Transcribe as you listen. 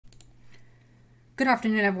Good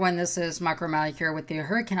afternoon, everyone. This is Mike Romali here with the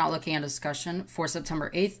Hurricane Outlook and discussion for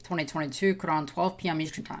September 8th, 2022, around 12 p.m.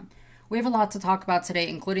 Eastern Time. We have a lot to talk about today,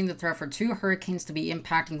 including the threat for two hurricanes to be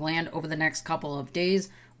impacting land over the next couple of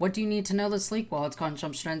days. What do you need to know this week? Well, let's go and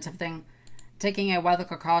jump straight into everything. Taking a wide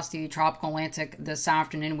look across the tropical Atlantic this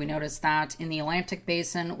afternoon, we noticed that in the Atlantic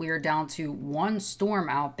Basin, we are down to one storm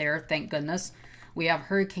out there, thank goodness. We have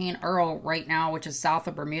Hurricane Earl right now, which is south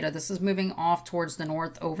of Bermuda. This is moving off towards the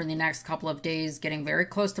north over the next couple of days, getting very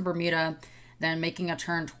close to Bermuda, then making a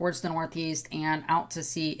turn towards the northeast and out to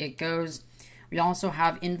sea it goes. We also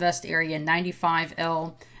have Invest Area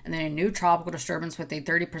 95L, and then a new tropical disturbance with a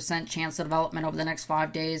 30% chance of development over the next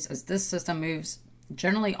 5 days as this system moves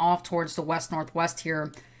generally off towards the west-northwest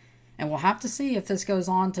here. And we'll have to see if this goes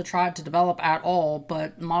on to try to develop at all,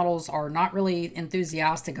 but models are not really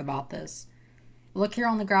enthusiastic about this. Look here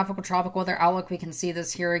on the graphical tropical weather outlook. We can see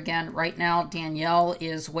this here again. Right now, Danielle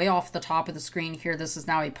is way off the top of the screen here. This is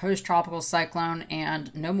now a post-tropical cyclone,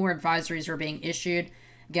 and no more advisories are being issued.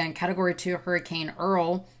 Again, Category 2 Hurricane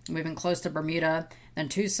Earl, moving close to Bermuda. Then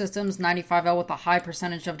two systems, 95L with a high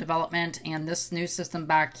percentage of development, and this new system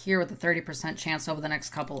back here with a 30% chance over the next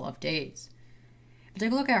couple of days. If we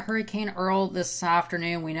take a look at Hurricane Earl this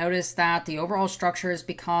afternoon, we noticed that the overall structure has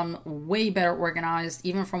become way better organized,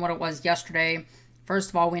 even from what it was yesterday.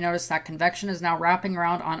 First of all, we noticed that convection is now wrapping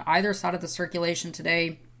around on either side of the circulation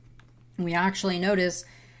today. We actually notice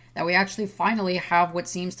that we actually finally have what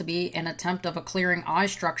seems to be an attempt of a clearing eye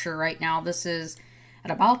structure right now. This is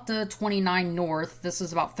at about the 29 north. This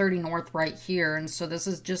is about 30 north right here. And so this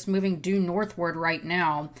is just moving due northward right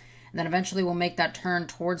now. And then eventually we'll make that turn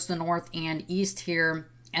towards the north and east here.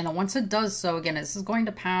 And then once it does so, again, this is going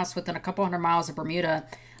to pass within a couple hundred miles of Bermuda.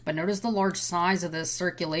 But notice the large size of this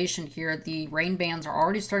circulation here. The rain bands are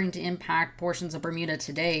already starting to impact portions of Bermuda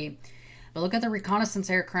today. But look at the reconnaissance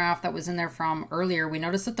aircraft that was in there from earlier. We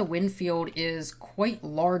notice that the wind field is quite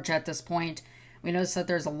large at this point. We notice that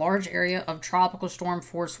there's a large area of tropical storm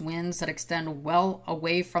force winds that extend well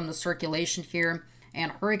away from the circulation here,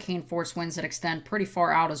 and hurricane force winds that extend pretty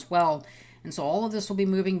far out as well. And so all of this will be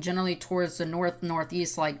moving generally towards the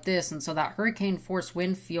north-northeast like this, and so that hurricane force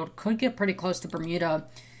wind field could get pretty close to Bermuda.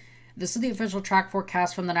 This is the official track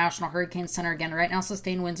forecast from the National Hurricane Center. Again, right now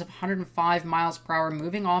sustained winds of 105 miles per hour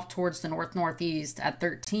moving off towards the north-northeast at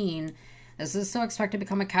 13. This is still expected to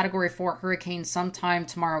become a Category 4 hurricane sometime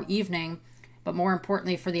tomorrow evening. But more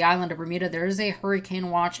importantly for the island of Bermuda, there is a hurricane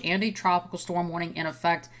watch and a tropical storm warning in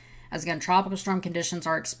effect. As again, tropical storm conditions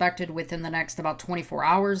are expected within the next about 24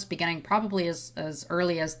 hours, beginning probably as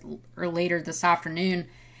early as or later this afternoon.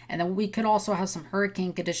 And then we could also have some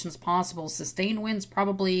hurricane conditions possible. Sustained winds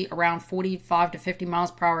probably around 45 to 50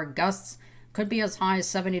 miles per hour. Gusts could be as high as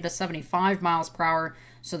 70 to 75 miles per hour.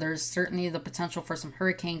 So there's certainly the potential for some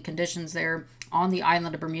hurricane conditions there on the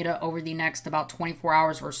island of Bermuda over the next about 24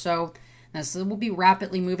 hours or so. This will be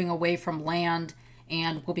rapidly moving away from land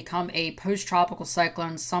and will become a post-tropical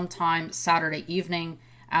cyclone sometime Saturday evening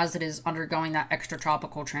as it is undergoing that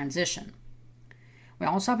extratropical transition. We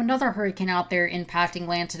also have another hurricane out there impacting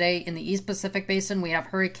land today. In the East Pacific Basin, we have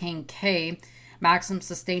Hurricane K. Maximum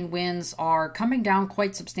sustained winds are coming down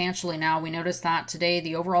quite substantially now. We notice that today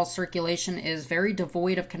the overall circulation is very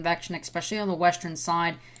devoid of convection, especially on the western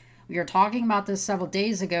side. We were talking about this several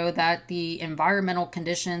days ago that the environmental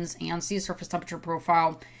conditions and sea surface temperature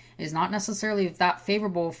profile is not necessarily that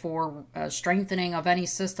favorable for strengthening of any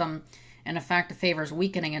system. And in fact, it favors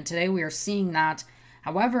weakening. And today we are seeing that.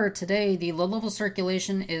 However, today the low-level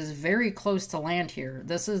circulation is very close to land here.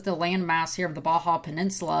 This is the land mass here of the Baja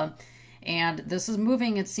Peninsula, and this is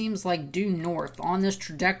moving, it seems like, due north. On this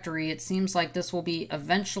trajectory, it seems like this will be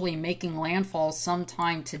eventually making landfall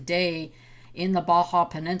sometime today in the Baja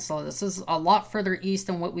Peninsula. This is a lot further east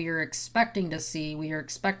than what we are expecting to see. We are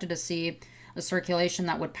expected to see a circulation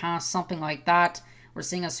that would pass something like that. We're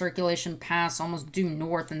seeing a circulation pass almost due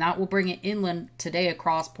north, and that will bring it inland today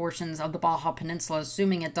across portions of the Baja Peninsula,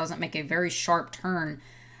 assuming it doesn't make a very sharp turn.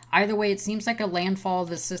 Either way, it seems like a landfall of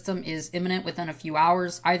this system is imminent within a few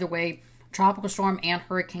hours. Either way, tropical storm and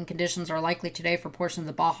hurricane conditions are likely today for portions of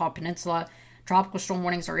the Baja Peninsula. Tropical storm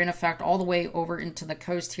warnings are in effect all the way over into the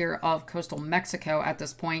coast here of coastal Mexico at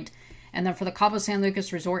this point. And then for the Cabo San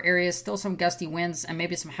Lucas resort areas, still some gusty winds and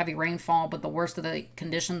maybe some heavy rainfall, but the worst of the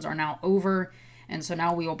conditions are now over. And so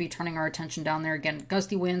now we will be turning our attention down there again.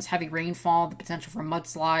 Gusty winds, heavy rainfall, the potential for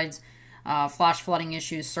mudslides, flash flooding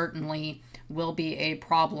issues certainly will be a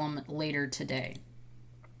problem later today.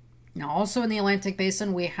 Now also in the Atlantic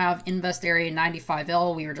Basin, we have Invest Area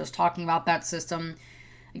 95L. We were just talking about that system.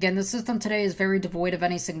 Again, the system today is very devoid of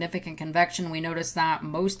any significant convection. We notice that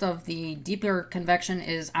most of the deeper convection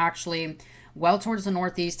is actually well towards the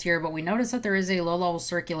northeast here, but we notice that there is a low-level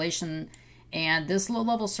circulation, and this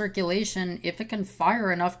low-level circulation, if it can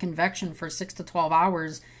fire enough convection for 6 to 12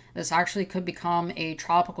 hours, this actually could become a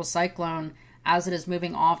tropical cyclone as it is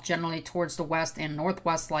moving off generally towards the west and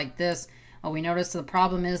northwest like this. We notice the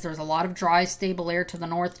problem is there's a lot of dry, stable air to the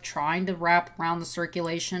north trying to wrap around the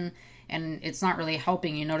circulation, and it's not really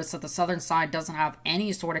helping. You notice that the southern side doesn't have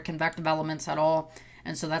any sort of convective elements at all,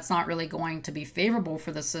 and so that's not really going to be favorable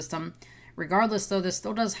for the system. Regardless, though, this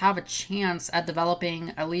still does have a chance at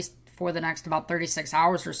developing at least for the next about 36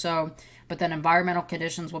 hours or so, but then environmental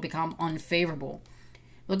conditions will become unfavorable.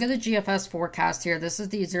 Look at the GFS forecast here. This is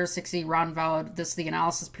the 060 round valid. This is the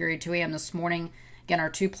analysis period, 2 a.m. this morning. Again, our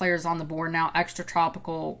two players on the board now,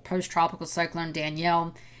 extratropical, post-tropical cyclone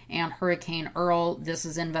Danielle and Hurricane Earl. This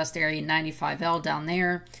is Invest Area 95L down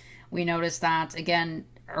there. We notice that, again,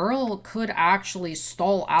 Earl could actually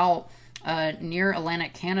stall out near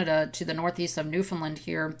Atlantic Canada to the northeast of Newfoundland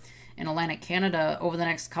here in Atlantic Canada over the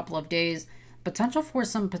next couple of days. Potential for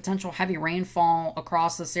some potential heavy rainfall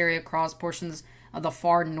across this area, across portions of the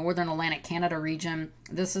far northern Atlantic Canada region.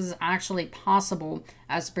 This is actually possible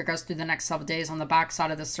as it progresses through the next several days on the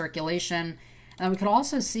backside of the circulation. And we could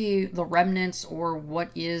also see the remnants, or what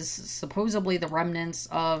is supposedly the remnants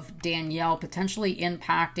of Danielle, potentially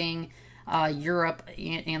impacting Europe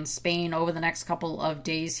and Spain over the next couple of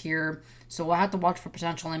days here. So we'll have to watch for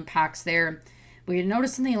potential impacts there. We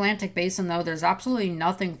notice in the Atlantic Basin, though, there's absolutely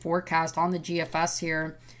nothing forecast on the GFS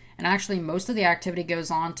here. And actually, most of the activity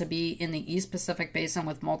goes on to be in the East Pacific Basin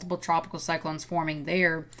with multiple tropical cyclones forming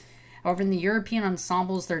there. However, in the European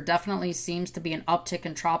ensembles, there definitely seems to be an uptick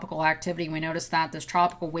in tropical activity. We notice that this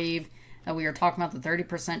tropical wave that we are talking about, the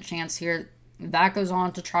 30% chance here, that goes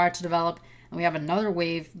on to try to develop. And we have another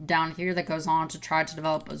wave down here that goes on to try to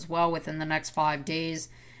develop as well within the next 5 days.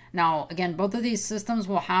 Now, again, both of these systems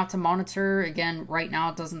will have to monitor. Again, right now,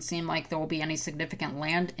 it doesn't seem like there will be any significant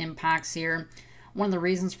land impacts here. One of the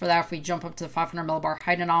reasons for that, if we jump up to the 500 millibar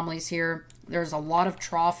height anomalies here, there's a lot of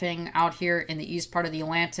troughing out here in the east part of the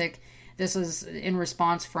Atlantic. This is in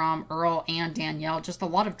response from Earl and Danielle. Just a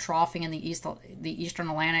lot of troughing in the eastern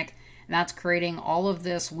Atlantic, and that's creating all of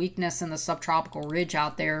this weakness in the subtropical ridge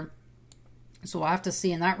out there. So we'll have to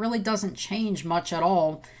see, and that really doesn't change much at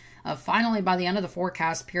all. Finally, by the end of the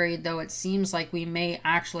forecast period, though, it seems like we may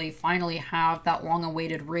actually finally have that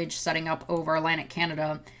long-awaited ridge setting up over Atlantic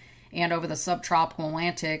Canada and over the subtropical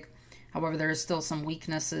Atlantic. However, there is still some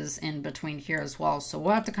weaknesses in between here as well. So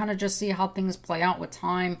we'll have to kind of just see how things play out with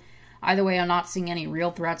time. Either way, I'm not seeing any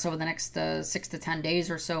real threats over the next 6 to 10 days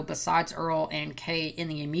or so besides Earl and Kay in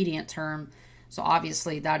the immediate term. So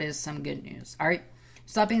obviously, that is some good news. All right.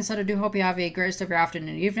 So that being said, I do hope you have a great rest of your afternoon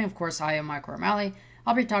and evening. Of course, I am Michael O'Malley.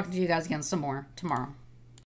 I'll be talking to you guys again some more tomorrow.